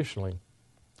unconditionally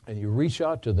and you reach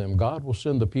out to them, God will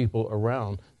send the people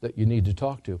around that you need to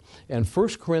talk to. And 1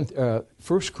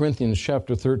 Corinthians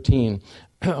chapter 13,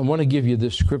 I want to give you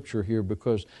this scripture here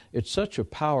because it's such a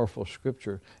powerful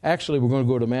scripture. Actually, we're going to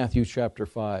go to Matthew chapter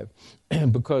 5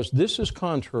 because this is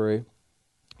contrary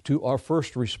to our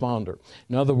first responder.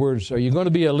 In other words, are you going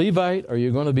to be a Levite? Are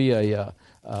you going to be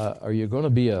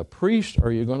a priest? Or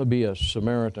are you going to be a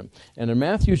Samaritan? And in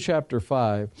Matthew chapter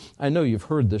 5, I know you've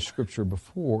heard this scripture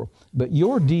before, but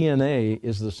your DNA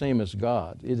is the same as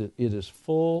God. It is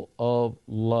full of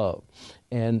love.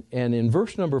 And in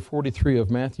verse number 43 of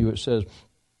Matthew, it says,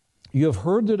 you have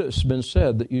heard that it's been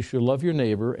said that you should love your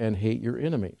neighbor and hate your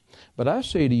enemy. But I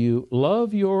say to you,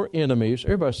 love your enemies.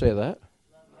 Everybody say that.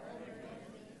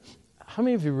 How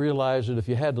many of you realize that if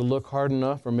you had to look hard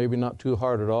enough, or maybe not too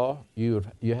hard at all, you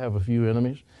have a few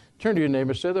enemies? Turn to your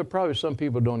neighbor and say, there are probably some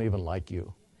people who don't even like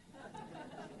you.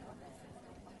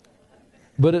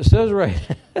 But it says right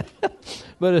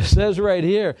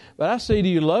here, but I say to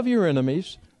you, love your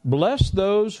enemies, bless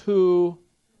those who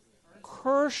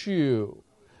curse you.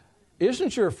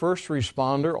 Isn't your first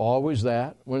responder always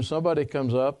that? When somebody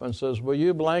comes up and says, well,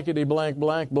 you blankety blank,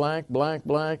 blank, blank, blank,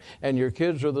 blank, and your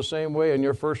kids are the same way, and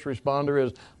your first responder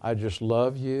is, I just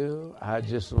love you. I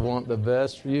just want the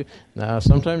best for you. Now,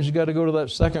 sometimes you got to go to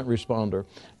that second responder.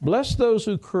 Bless those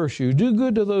who curse you. Do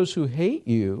good to those who hate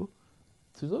you.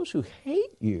 To those who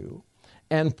hate you.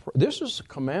 And this is a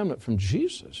commandment from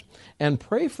Jesus. And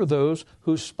pray for those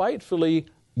who spitefully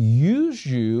use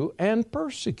you and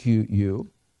persecute you,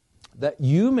 that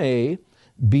you may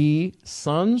be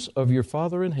sons of your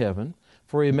Father in heaven,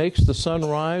 for he makes the sun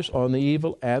rise on the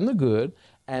evil and the good,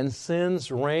 and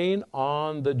sends rain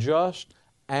on the just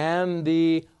and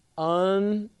the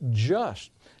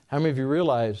unjust. How many of you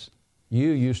realize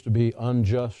you used to be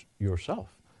unjust yourself?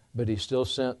 But he still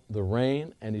sent the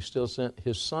rain, and he still sent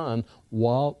his son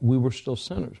while we were still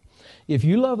sinners. If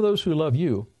you love those who love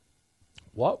you,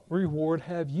 what reward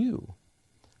have you?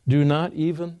 Do not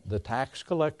even the tax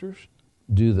collectors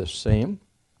do the same?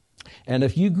 And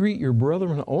if you greet your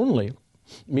brethren only,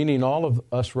 meaning all of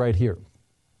us right here.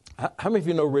 How many of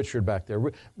you know Richard back there?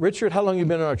 Richard, how long have you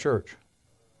been in our church?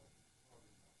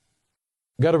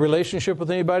 Got a relationship with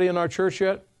anybody in our church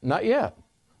yet? Not yet.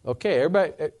 Okay,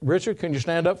 everybody, Richard, can you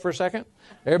stand up for a second?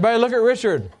 Everybody look at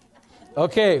Richard.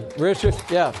 Okay, Richard,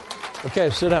 yeah.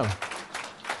 Okay, sit down.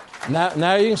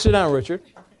 Now you can sit down, Richard.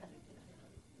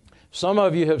 Some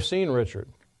of you have seen Richard,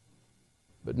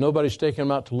 but nobody's taken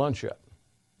him out to lunch yet.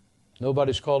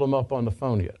 Nobody's called him up on the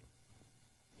phone yet.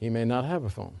 He may not have a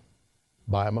phone.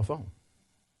 Buy him a phone.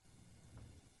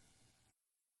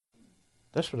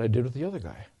 That's what I did with the other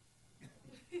guy.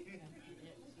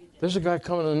 There's a guy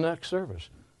coming in the next service.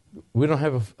 We don't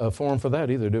have a forum for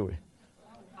that either, do we?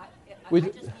 I just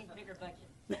need bigger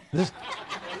budget.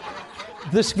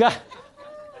 This guy,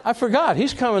 I forgot.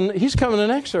 He's coming the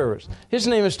next service. His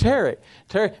name is Terry.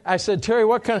 Terry, I said, Terry,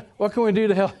 what can we do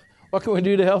to help? What can we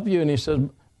do to help you? And he said,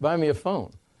 buy me a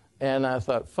phone. And I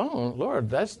thought, phone,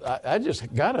 Lord, I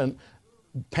just got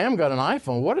Pam got an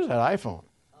iPhone. What is that iPhone?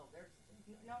 Oh,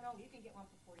 no, you can get one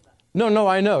for $40. No,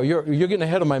 I know. You're getting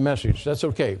ahead of my message. That's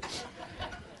okay.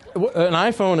 An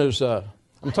iPhone is,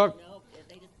 I'm talking. No,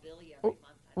 they just bill you every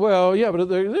month. Well, yeah, but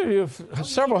they're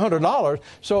several $100s.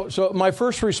 So my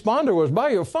first responder was, buy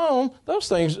your phone. Those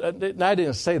things, and I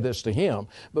didn't say this to him,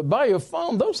 but buy your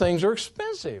phone. Those things are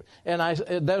expensive. And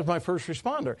that was my first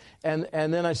responder. And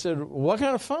then I said, what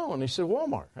kind of phone? He said,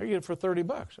 Walmart. I get it for $30.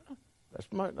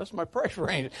 That's my price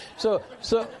range. So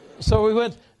we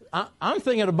went. I'm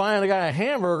thinking of buying a guy a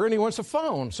hamburger, and he wants a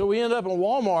phone. So we ended up in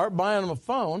Walmart buying him a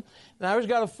phone. And I always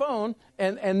got a phone.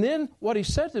 And then what he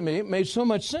said to me made so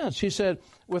much sense. He said,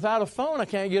 without a phone, I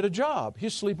can't get a job.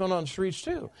 He's sleeping on the streets,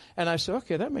 too. And I said,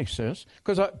 okay, that makes sense.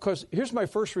 Because here's my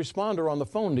first responder on the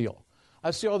phone deal.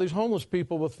 I see all these homeless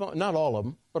people with phones. Not all of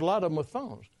them, but a lot of them with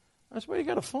phones. I said, what do you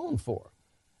got a phone for?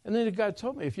 And then the guy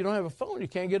told me, if you don't have a phone, you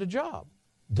can't get a job.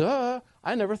 Duh,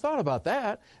 I never thought about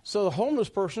that. So the homeless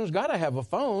person's got to have a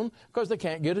phone because they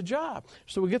can't get a job.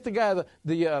 So we get the guy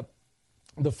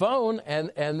the phone,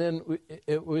 and then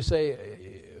we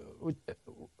say,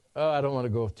 I don't want to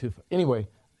go too far. Anyway,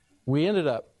 we ended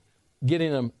up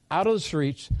getting them out of the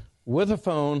streets with a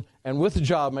phone and with a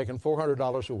job, making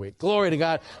 $400 a week. Glory to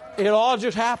God. It all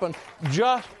just happened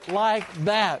just like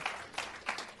that.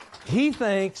 He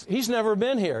thinks, he's never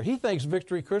been here. He thinks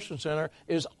Victory Christian Center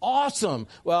is awesome.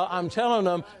 Well, I'm telling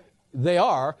them they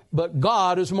are, but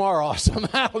God is more awesome.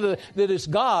 That it's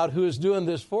God who is doing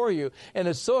this for you. And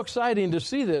it's so exciting to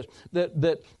see this,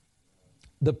 that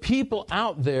the people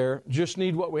out there just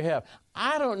need what we have.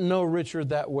 I don't know Richard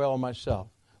that well myself.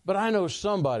 But I know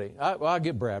somebody. I'll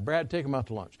get Brad. Brad, take him out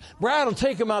to lunch. Brad will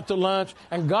take him out to lunch,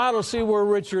 and God will see where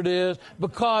Richard is,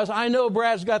 because I know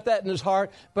Brad's got that in his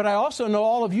heart, but I also know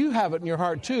all of you have it in your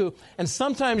heart too. And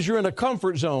sometimes you're in a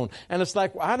comfort zone, and it's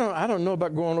like, I don't know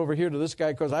about going over here to this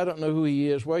guy because I don't know who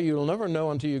he is. Well, you'll never know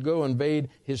until you go invade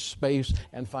his space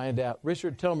and find out.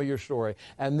 Richard, tell me your story.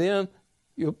 And then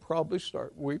you'll probably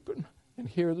start weeping and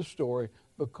hear the story,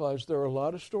 because there are a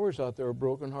lot of stories out there of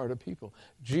brokenhearted people.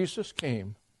 Jesus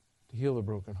came to heal the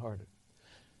brokenhearted.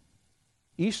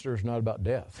 Easter is not about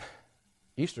death.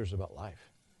 Easter is about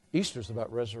life. Easter is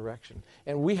about resurrection.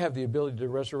 And we have the ability to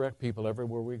resurrect people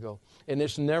everywhere we go. And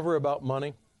it's never about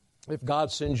money. If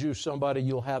God sends you somebody,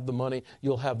 you'll have the money,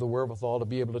 you'll have the wherewithal to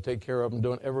be able to take care of them.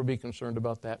 Don't ever be concerned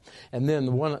about that. And then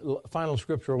the one final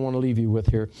scripture I want to leave you with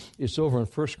here, it's over in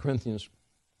 1 Corinthians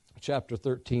chapter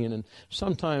 13, and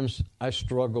sometimes I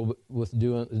struggle with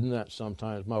doing that.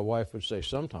 Sometimes my wife would say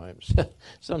sometimes.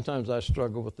 Sometimes I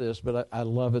struggle with this, but I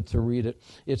love it to read it.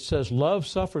 It says, love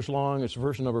suffers long. It's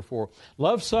verse number 4.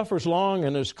 Love suffers long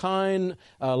and is kind.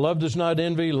 Love does not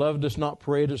envy. Love does not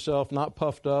parade itself, not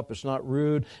puffed up. It's not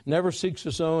rude. Never seeks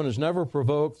its own, is never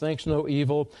provoked, thinks no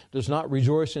evil, does not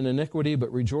rejoice in iniquity,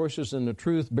 but rejoices in the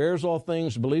truth, bears all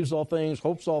things, believes all things,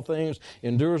 hopes all things,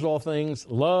 endures all things.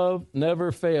 Love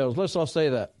never fails. Let's all say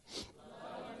that.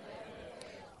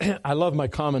 I love my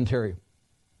commentary.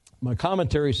 My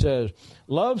commentary says,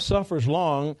 love suffers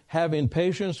long, having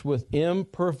patience with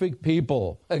imperfect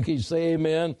people. Can you say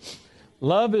amen?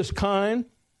 Love is kind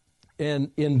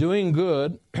and in doing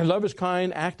good. Love is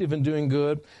kind, active in doing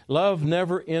good. Love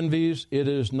never envies. It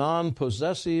is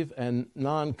non-possessive and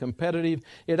non-competitive.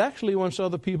 It actually wants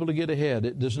other people to get ahead.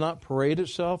 It does not parade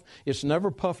itself. It's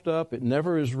never puffed up. It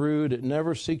never is rude. It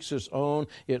never seeks its own.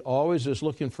 It always is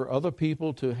looking for other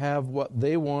people to have what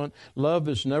they want. Love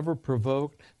is never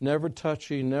provoked, never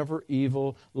touchy, never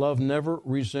evil. Love never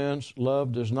resents.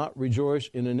 Love does not rejoice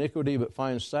in iniquity, but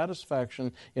finds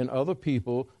satisfaction in other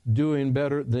people doing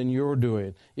better than you're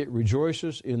doing. It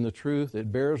rejoices in the truth.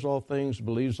 It bears all things,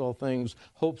 believes all things,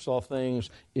 hopes all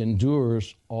things,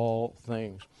 endures all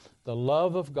things. The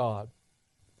love of God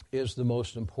is the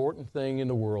most important thing in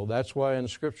the world. That's why in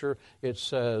Scripture it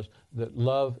says that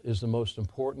love is the most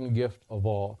important gift of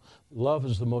all. Love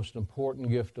is the most important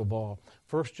gift of all.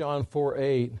 1 John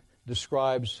 4:8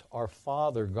 describes our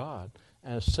Father God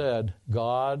and said,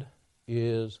 God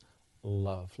is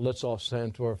love. Let's all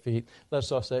stand to our feet.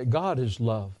 Let's all say, God is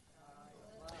love.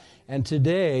 And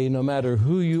today, no matter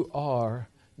who you are,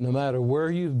 no matter where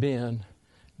you've been,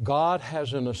 God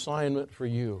has an assignment for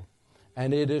you,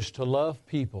 and it is to love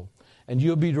people. And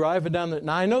you'll be driving down the...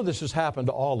 Now, I know this has happened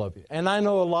to all of you, and I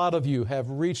know a lot of you have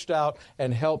reached out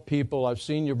and helped people. I've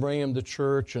seen you bring them to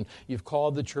church, and you've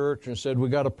called the church and said, we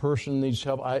got a person who needs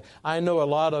help. I know a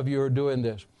lot of you are doing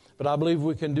this, but I believe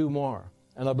we can do more,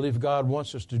 and I believe God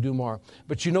wants us to do more.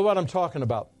 But you know what I'm talking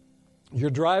about. You're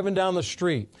driving down the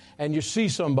street and you see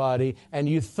somebody and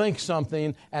you think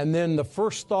something, and then the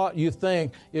first thought you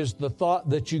think is the thought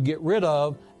that you get rid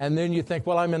of, and then you think,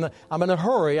 well, I'm in a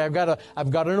hurry. I've got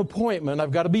an appointment.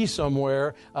 I've got to be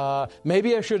somewhere.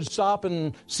 Maybe I should stop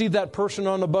and see that person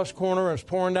on the bus corner and it's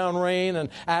pouring down rain and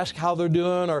ask how they're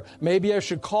doing, or maybe I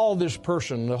should call this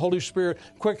person. The Holy Spirit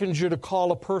quickens you to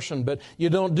call a person, but you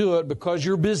don't do it because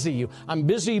you're busy. I'm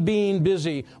busy being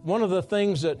busy. One of the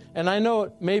things that, and I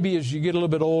know maybe as you get a little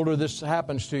bit older, this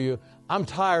happens to you. I'm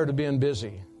tired of being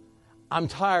busy. I'm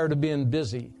tired of being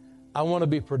busy. I want to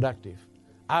be productive.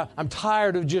 I'm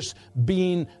tired of just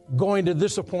going to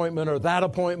this appointment or that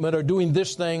appointment or doing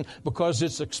this thing because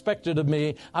it's expected of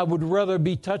me. I would rather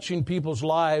be touching people's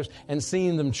lives and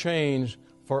seeing them change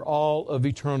for all of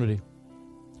eternity.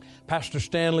 Pastor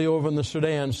Stanley over in the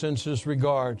Sudan sends his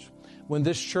regards. When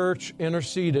this church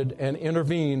interceded and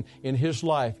intervened in his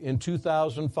life in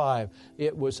 2005,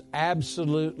 it was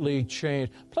absolutely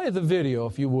changed. Play the video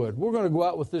if you would. We're going to go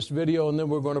out with this video and then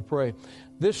we're going to pray.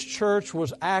 This church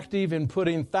was active in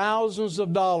putting thousands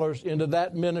of dollars into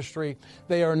that ministry.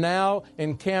 They are now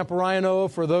in Camp Rhino.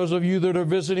 For those of you that are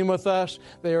visiting with us,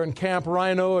 they are in Camp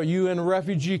Rhino, a UN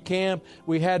refugee camp.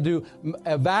 We had to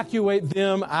evacuate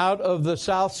them out of the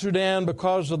South Sudan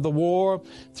because of the war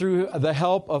through the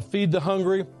help of Feed the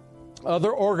Hungry.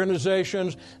 Other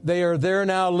organizations, they are there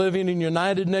now living in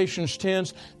United Nations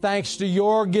tents thanks to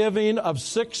your giving of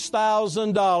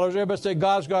 $6,000. Everybody say,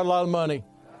 God's got a lot of money.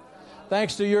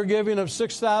 Thanks to your giving of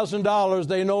 $6,000,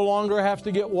 they no longer have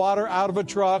to get water out of a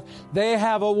truck. They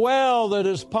have a well that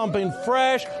is pumping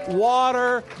fresh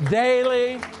water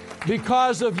daily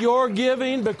because of your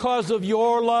giving, because of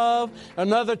your love.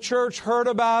 Another church heard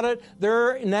about it.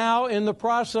 They're now in the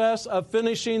process of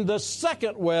finishing the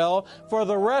second well for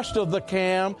the rest of the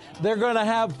camp. They're going to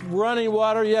have running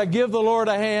water. Yeah, give the Lord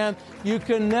a hand. You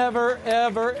can never,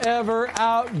 ever, ever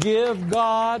outgive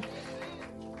God.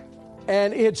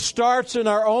 And it starts in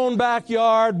our own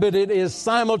backyard, but it is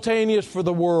simultaneous for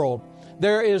the world.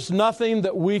 There is nothing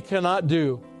that we cannot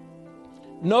do.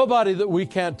 Nobody that we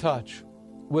can't touch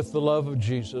with the love of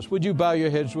Jesus. Would you bow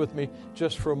your heads with me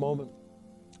just for a moment?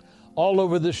 All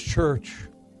over this church,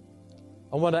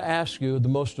 I want to ask you the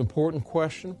most important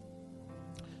question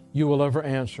you will ever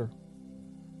answer.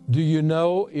 Do you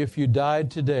know if you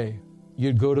died today,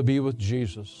 you'd go to be with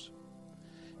Jesus?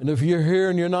 And if you're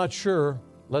here and you're not sure,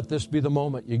 let this be the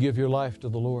moment you give your life to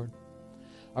the Lord.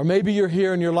 Or maybe you're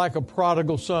here and you're like a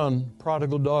prodigal son,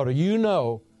 prodigal daughter. You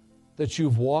know that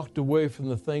you've walked away from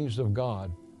the things of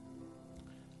God.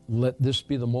 Let this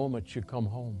be the moment you come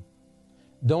home.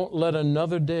 Don't let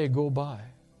another day go by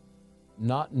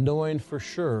not knowing for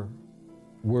sure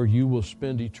where you will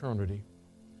spend eternity.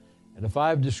 And if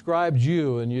I've described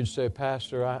you and you'd say,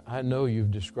 Pastor, I know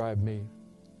you've described me.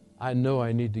 I know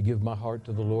I need to give my heart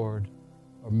to the Lord.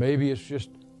 Or maybe it's just,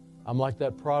 I'm like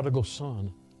that prodigal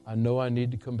son. I know I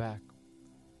need to come back.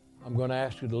 I'm going to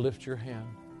ask you to lift your hand,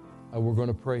 and we're going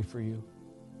to pray for you.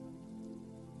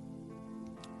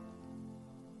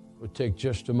 We'll take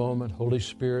just a moment. Holy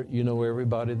Spirit, you know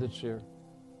everybody that's here.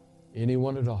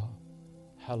 Anyone at all.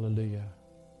 Hallelujah.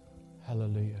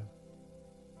 Hallelujah.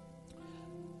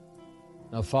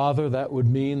 Now, Father, that would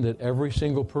mean that every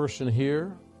single person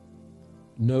here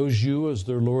knows you as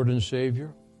their Lord and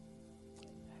Savior,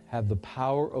 have the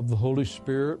power of the Holy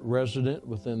Spirit resident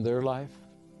within their life,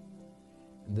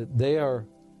 and that they are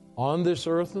on this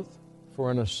earth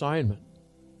for an assignment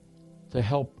to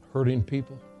help hurting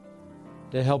people,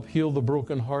 to help heal the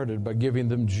brokenhearted by giving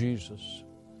them Jesus,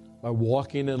 by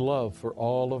walking in love for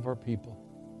all of our people.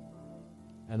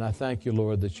 And I thank you,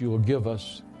 Lord, that you will give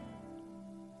us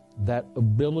that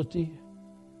ability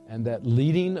and that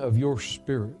leading of your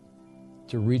Spirit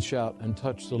to reach out and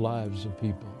touch the lives of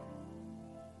people.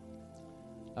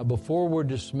 Now, before we're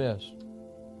dismissed,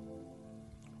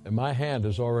 and my hand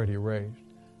is already raised,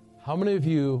 how many of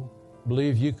you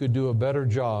believe you could do a better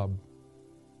job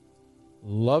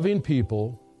loving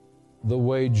people the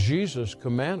way Jesus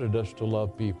commanded us to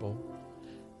love people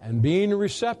and being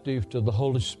receptive to the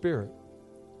Holy Spirit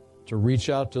to reach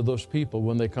out to those people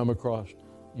when they come across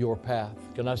your path?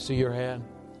 Can I see your hand?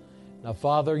 Now,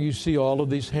 Father, you see all of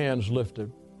these hands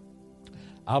lifted.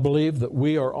 I believe that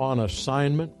we are on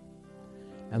assignment,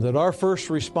 and that our first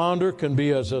responder can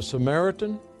be as a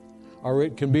Samaritan, or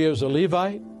it can be as a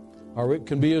Levite, or it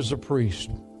can be as a priest.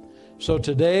 So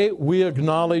today we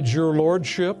acknowledge your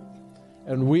lordship,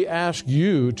 and we ask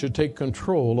you to take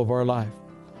control of our life.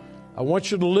 I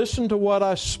want you to listen to what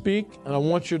I speak, and I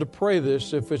want you to pray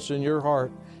this if it's in your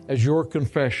heart as your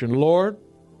confession. Lord,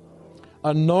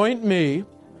 anoint me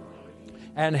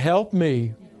and help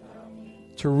me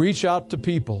to reach out to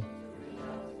people,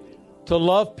 to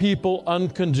love people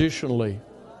unconditionally.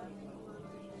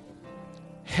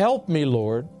 Help me,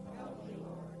 Lord,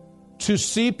 to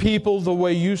see people the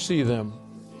way you see them.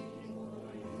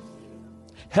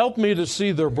 Help me to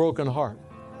see their broken heart.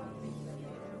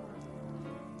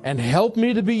 And help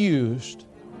me to be used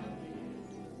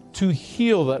to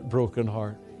heal that broken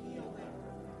heart.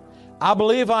 I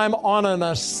believe I'm on an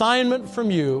assignment from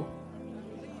you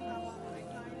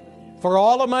for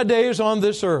all of my days on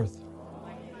this earth.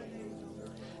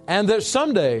 And that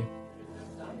someday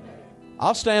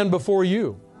I'll stand before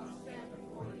you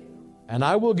and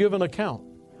I will give an account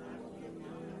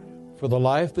for the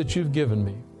life that you've given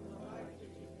me.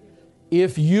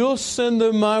 If you'll send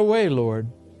them my way, Lord,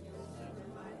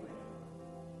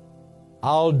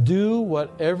 I'll do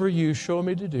whatever you show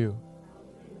me to do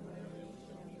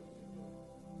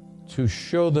to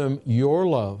show them your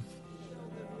love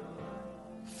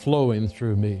flowing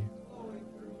through me.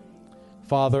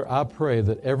 Father, I pray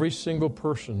that every single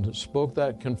person that spoke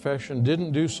that confession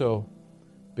didn't do so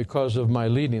because of my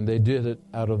leading. They did it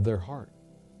out of their heart,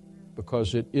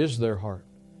 because it is their heart.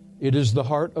 It is the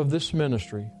heart of this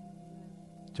ministry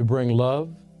to bring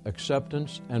love,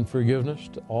 acceptance, and forgiveness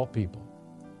to all people.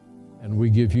 And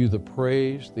we give you the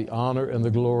praise, the honor, and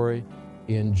the glory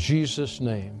in Jesus'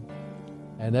 name.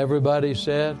 And everybody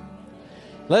said,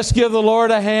 let's give the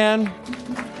Lord a hand.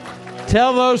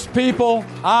 Tell those people,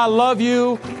 I love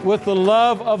you with the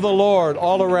love of the Lord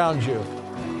all around you.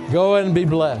 Go and be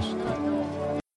blessed.